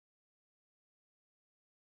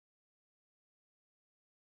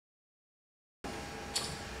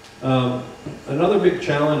Another big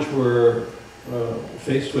challenge we're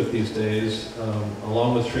faced with these days,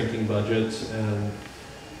 along with shrinking budgets and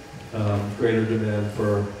greater demand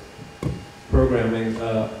for programming,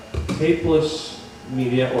 tapeless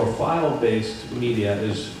media or file-based media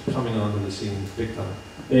is coming onto the scene big time.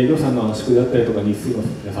 予算の圧縮であったりとか日数の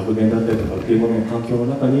削減だったりとかっていうものの環境の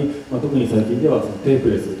中に、特に最近ではそのテープ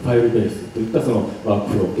レス、ファイルベースといったそのワー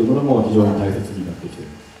クフローというものも非常に大切になってきてい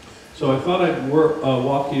ます。So I thought I'd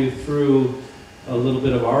walk you through a little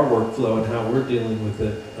bit of our workflow and how we're dealing with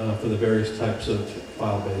it for the various types of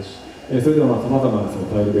file base. それではさまざまなその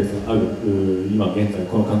ファイルベースがある今現在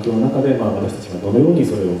この環境の中で私たちがどのように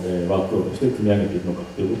それをワークフローとして組み上げていくのか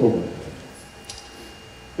ということをご覧いただきます。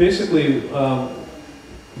Basically,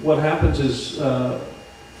 what happens is a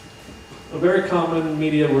very common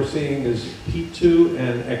media we're seeing is P2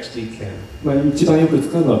 and XD CAM. 一番よく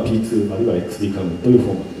使うのは P2 あるいは XD CAM というフ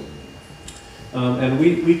ォーマット。And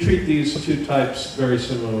we treat these two types very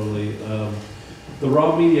similarly. The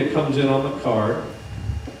raw media comes in on the card.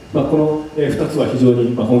 この2つは非常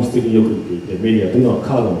に本質的によく似ていて、メディアというのは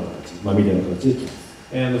カードの形、メディアの形できます。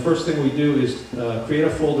And the first thing we do is create a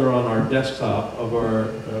folder on our desktop of our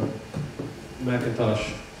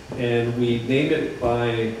Macintosh, and we name it by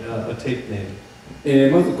a tape name.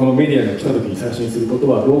 まずこのメディアが来たときに最初にすること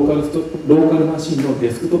はローカルマシンの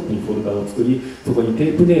デスクトップにフォルダを作り、そこに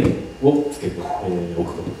テープネームをつけてお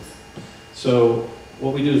くことです。So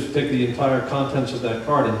what we do is take the entire contents of that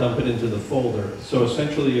card and dump it into the folder. So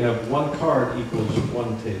essentially you have one card equals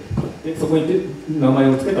one tape. でそこに名前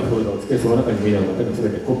をつけたフォルダをつけ、その中にメディアの中に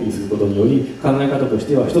全てコピーすることにより、考え方とし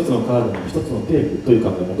ては一つのカードに一つのテープという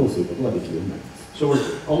考え方をすることができるようになります。So we're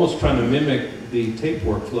almost trying to mimic the tape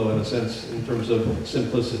workflow in a sense in terms of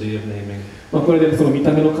simplicity of naming. これでその見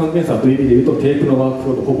た目の簡便さという意味で言うと、テープのワークフ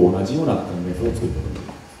ローとほぼ同じような簡便さを作ることになりま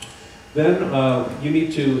す。Then you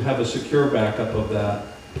need to have a secure backup of that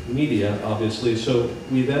media, obviously. So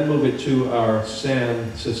we then move it to our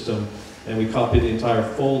SAN system, and we copy the entire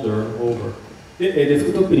folder over. でデス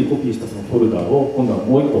クトップにコピーしたそのフォルダを今度は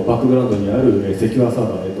もう一個バックグラウンドにあるセキュアサー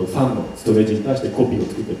バー、SAN のストレージに対してコピーを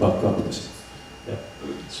作ってバックアップとします。Yeah.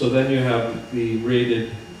 So then you have the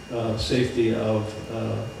rated safety of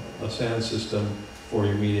a SAN system for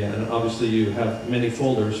your media, and obviously you have many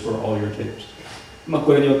folders for all your tapes.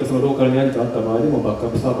 これによってそのローカルに何かあった場合でもバックア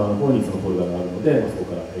ップサーバーの方にそのフォルダがあるので、そこ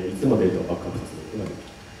からいつでもデータをバックアップさせることがで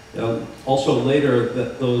きる。Also later,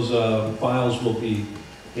 those files will be,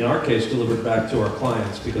 in our case, delivered back to our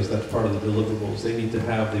clients because that's part of the deliverables. They need to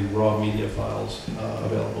have the raw media files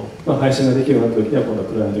available. 配信ができるようになった時には今度は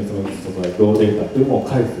クライアントにそのローデータというのを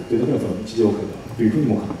返すという時のその日常会話というふうに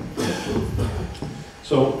も考えています。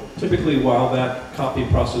So typically, while that copy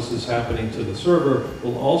process is happening to the server,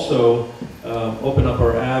 we'll also open up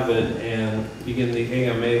our Avid and begin the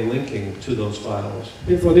AMA linking to those files.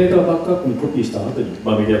 でそのデータをバックアップにコピーした後に、メ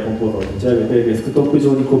ディアコンポーザーを立ち上げて、デスクトップ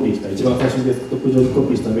上にコピーした、一番最初にデスクトップ上にコ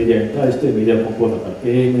ピーしたメディアに対して、メディアコンポーザーから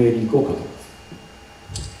AMA リンクをかけます。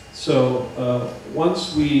So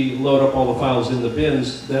once we load up all the files in the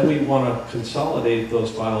bins, then we want to consolidate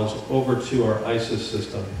those files over to our ISIS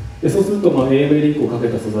system. でそうすると、AMA リンクをかけ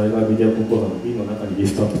た素材がメディアコンポーザーの瓶の中にリ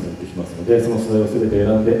ストアップされてきますので、その素材を全て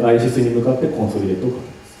選んで ISIS に向かってコンソリデートをかけ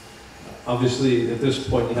ます。Obviously, at this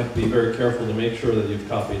point, you have to be very careful to make sure that you've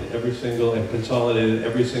copied every single and consolidated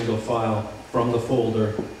every single file from the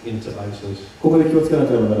folder into ISIS. ここで気をつけな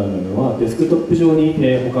ければならないのは、デスクトップ上に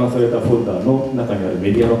保管されたフォルダの中にある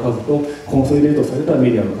メディアの数とコンソリデートされた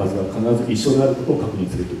メディアの数が必ず一緒であることを確認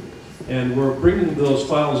するということです。And we're bringing those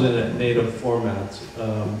files in at native formats.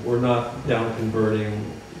 We're not down converting.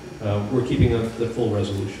 We're keeping the full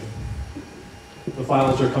resolution. The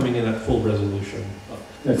files are coming in at full resolution.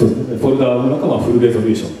 そうですね。フォルダの中はフルレゾリ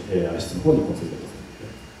ューション、ISIS の方にコンソリデートされて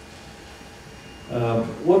います。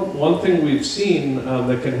One thing we've seen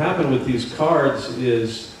that can happen with these cards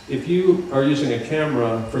is if you are using a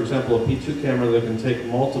camera, for example, a P2 camera that can take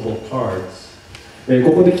multiple cards.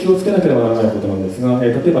 ここで気をつけなければならないことなんですが、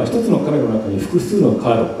例えば一つのカメラの中に複数の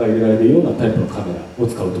カードが入れられるようなタイプのカメラを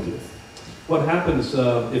使うときです。What happens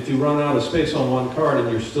if you run out of space on one card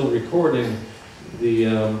and you're still recording, you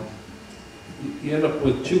end up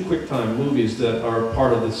with two QuickTime movies that are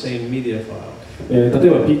part of the same media file. 例えば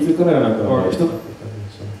P2 カメラなんかは例え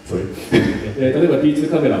ば P2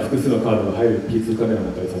 カメラ複数のカードが入る P2 カメラ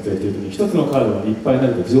なんかで撮影しているときに一つのカードがいっぱいにな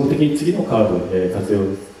ると自動的に次のカードで撮影を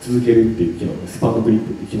続けるっていう機能、スパングリッ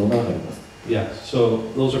プっていう機能があります。Yeah, so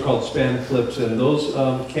those are called span clips, and those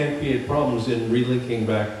can create problems in relinking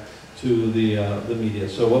back to the media.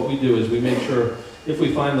 So what we do is we make sure if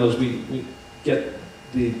we find those, we get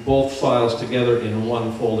both files together in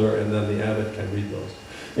one folder, and then the Avid can read those.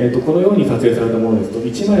 このように撮影されたものですと、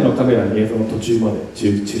1枚のカメラに映像の途中まで、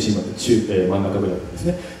中心まで、真ん中ぐらいです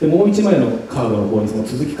ね。で、もう1枚のカードの方にその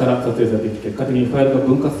続きから撮影されていく、結果的にファイルが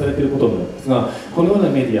分割されていることになるんですが、このような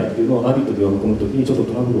メディアっていうのをAvidで読み込むときにちょっと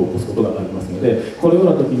トラブルを起こすことがありますので、このよう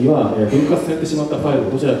なときには、分割されてしまったファイル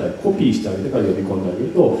をどちらかにコピーしてあげてから読み込んであげ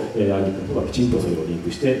ると、Avidの方がきちんとそれをリンク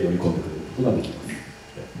して読み込んでくれることができます。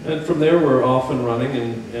And from there, we're off and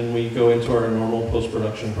running, and we go into our normal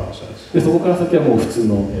post-production process. で、そこから先はもう普通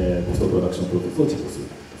の、ポストプロダクションプロセスを実行する。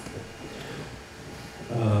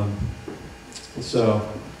So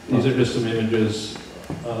these are just some images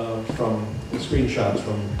from screenshots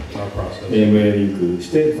from our process. AMA リンクし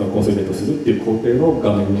てそのコンソリデートするっていう工程の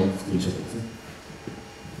画面のスクリーンショットですね。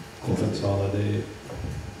Consolidate,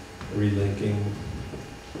 relinking.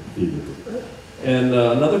 And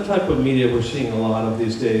another type of media we're seeing a lot of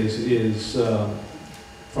these days is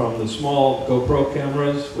from the small GoPro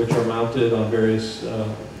cameras, which are mounted on various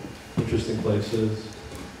interesting places.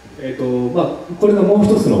 これがもう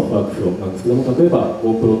一つのワークフローなんですけども、例えば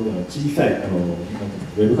GoPro っていうのは小さいウ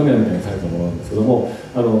ェブカメラみたいなサイズのものなんですけども、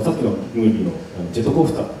さっきのムービーのジェットコー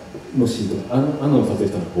スターのシーンとか、あの撮影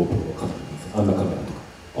したのが GoPro のカメラです。あんなカメラとか。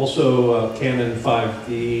Also, Canon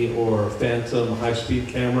 5D or Phantom high-speed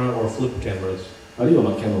camera or flip cameras. あるいは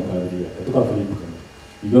Canon 5D だったりとかフリップカメラ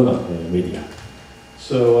というようなメディア。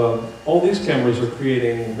So all these cameras are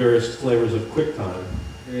creating various flavors of QuickTime.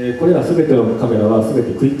 これらすべてのカメラはすべ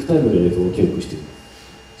てクイックタイムで映像を記録していま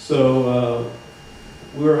す。So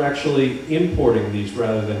we're actually importing these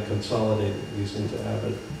rather than consolidating these into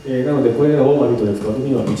Avid. なのでこれらをAvidで使うとき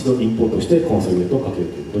には一度インポートしてコンソリデートをかける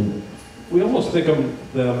ということになります。We almost think of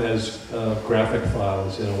them as graphic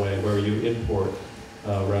files in a way where you import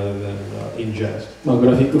rather than ingest. グ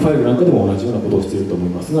ラフィックファイルなんかでも同じようなことをしていると思い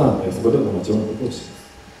ますが、そこでも同じようなことをして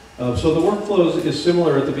います。So the workflow is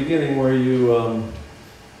similar at the beginning where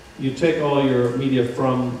you take all your media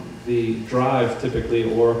from the drive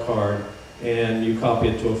typically or a card and you copy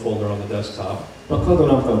it to a folder on the desktop. カード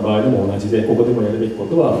なんかの場合でも同じで、ここでもやるべきこ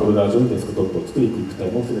とはフォルダー上にデスクトップを作り、クイックタ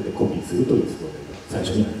イムをすべてコピーするというスローが最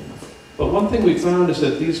初になります。But one thing we found is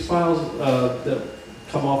that these files that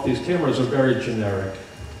come off these cameras are very generic.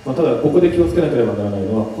 ただ、ここで気をつけなければならない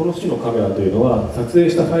のは、この種のカメラというのは、撮影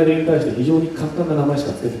したファイルに対して非常に簡単な名前し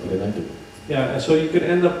か付けてくれないということです。Yeah, and so you could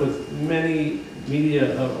end up with many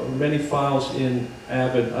files in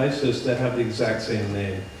Avid ISIS that have the exact same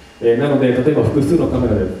name. なので、例えば複数のカメ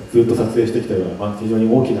ラでずっと撮影してきたような、非常に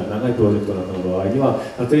大きな長いプロジェクトなんかの場合には、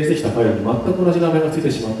撮影してきたファイルに全く同じ名前が付い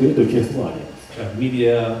てしまっているというケースもあります。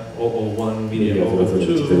Media 001, Media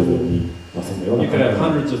 002. You could have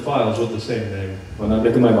hundreds of files with the same name. 何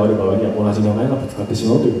百枚もある場合には同じ名前がぶつかってし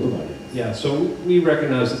まうということがあります。Yeah, so we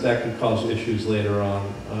recognize that that can cause issues later on.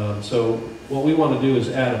 So what we want to do is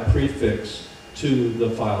add a prefix to the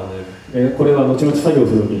file name. これは後々作業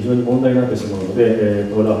するときに非常に問題になってしまうので、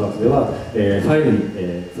ポーダーハウスでは、ファイルに、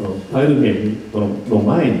そのファイル名の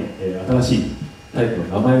前に、新しいタイプの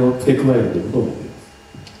名前を付け加えるということをやっていま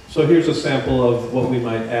す。So here's a sample of what we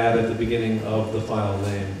might add at the beginning of the file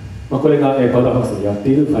name. これがパウダーハウスでやって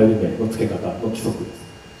いるファイル名の付け方の規則です。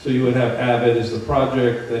So you would have Avid as the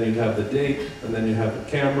project, then you'd have the date, and then you'd have the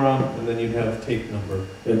camera, and then you'd have tape number.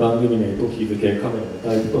 番組名と日付、カメラの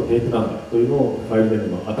タイプとテープナンバーというのをファイル名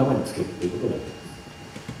の頭に付けるということをやってい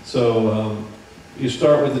ます。So you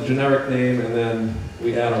start with the generic name, and then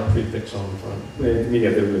we add our prefix on the front. メディ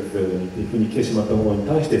ア002というふうに来てしまったものに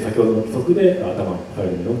対して先ほどの規則で頭にファ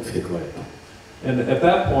イル名を付け加えた。And at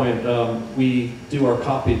that point, we do our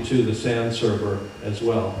copy to the SAN server as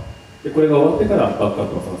well. でこれが終わってからバックアッ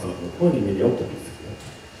プのサーバーの方にメディアをコピー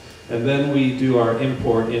する。And then we do our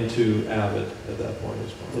import into Avid at that point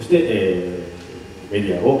as well. そして、メ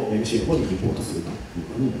ディアをMC の方にインポートするという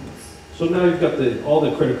ふうになります。So now you've got all the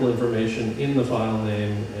critical information in the file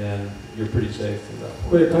name, and you're pretty safe from that point.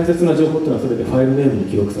 これ大切な情報というのはすべてファイルネームに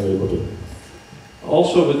記録されることになります。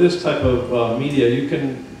Also, with this type of media, you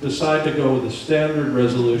can decide to go with a standard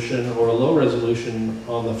resolution or a low resolution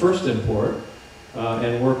on the first import,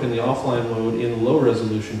 and work in the offline mode in the low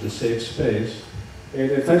resolution to save space.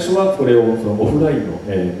 最初はこれをそのオフラインの、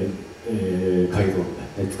解像度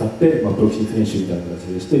で使って、プロキシ編集みたいな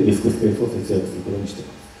形でしてディスクスペースを節約することにしてい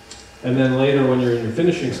ます。And then later, when you're in your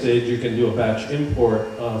finishing stage, you can do a batch import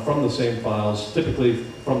from the same files, typically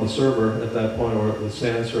from the server at that point or the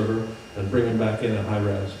SAN server, and bring them back in at high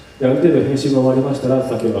res. ある程度編集が終わりましたら、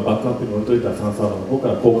先ほどバックアップに置いといたSANサーバーの方か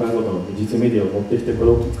ら高解像度の実メディアを持ってきて、こ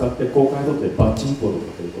れを使って高解像度でバッチインポートをか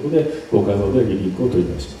けることで、高解像度でリリンクを取り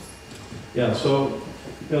出します。Yeah, so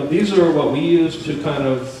these are what we use to kind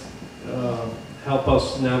of help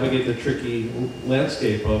us navigate the tricky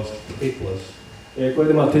landscape of tapeless. これ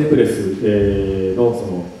でテープレスのそ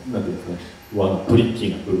のなんていうんですかね、トリッキ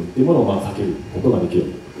ーな部分っていうものを避けることができる。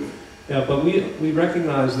Yeah, but we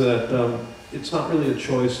recognize that it's not really a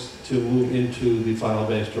choice to move into the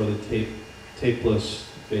file-based or the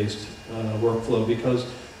tapeless-based workflow because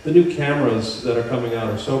the new cameras that are coming out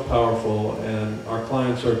are so powerful, and our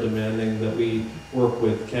clients are demanding that we work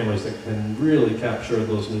with cameras that can really capture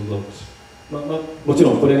those new looks. もち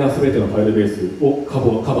ろんこれが全てのファイルベースをカ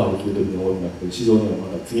バーできるというのが多くなって、市場には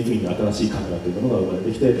また次々に新しいカメラというものが生まれ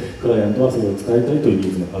てきて、クライアントはそれを使いたいという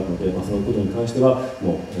ニーズがあるので、そういうことに関しては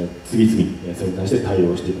もう次々にそれに対して対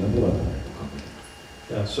応していかなければならないと考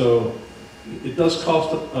えています。So it does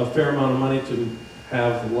cost a fair amount of money to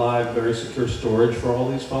have live, very secure storage for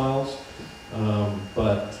all these files,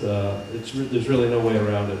 but there's really no way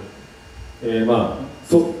around it.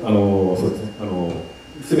 そうですね。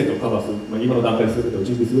全てをカバーする、今の段階で全てを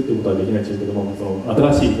準備するということはできないんですけれども、その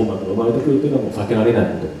新しいフォーマットが生まれてくるというのはもう避けられないこ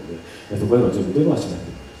となので、そこへの準備というのはしないと。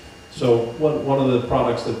So one of the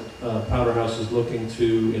products that Powderhouse is looking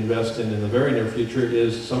to invest in the very near future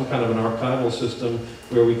is some kind of an archival system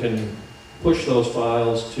where we can push those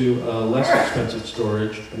files to less expensive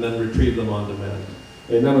storage and then retrieve them on demand.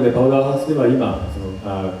 なので、パウダーハウスでは今、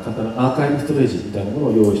簡単なアーカイブストレージみたいな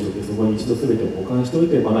ものを用意しておいて、そこに一度全てを保管しておい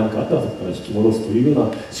て、何かあったらそこから引き戻すというよ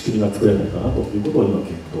うな仕組みが作れないかなということを今、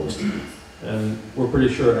検討しています。And we're pretty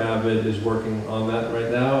sure Avid is working on that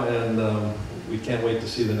right now, and we can't wait to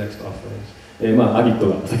see the next offerings. アビット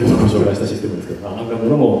が先ほどご紹介したシステムですけど、あんなも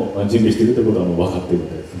のも準備しているということはもう分かっているの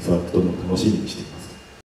で、それはとても楽しみにしています。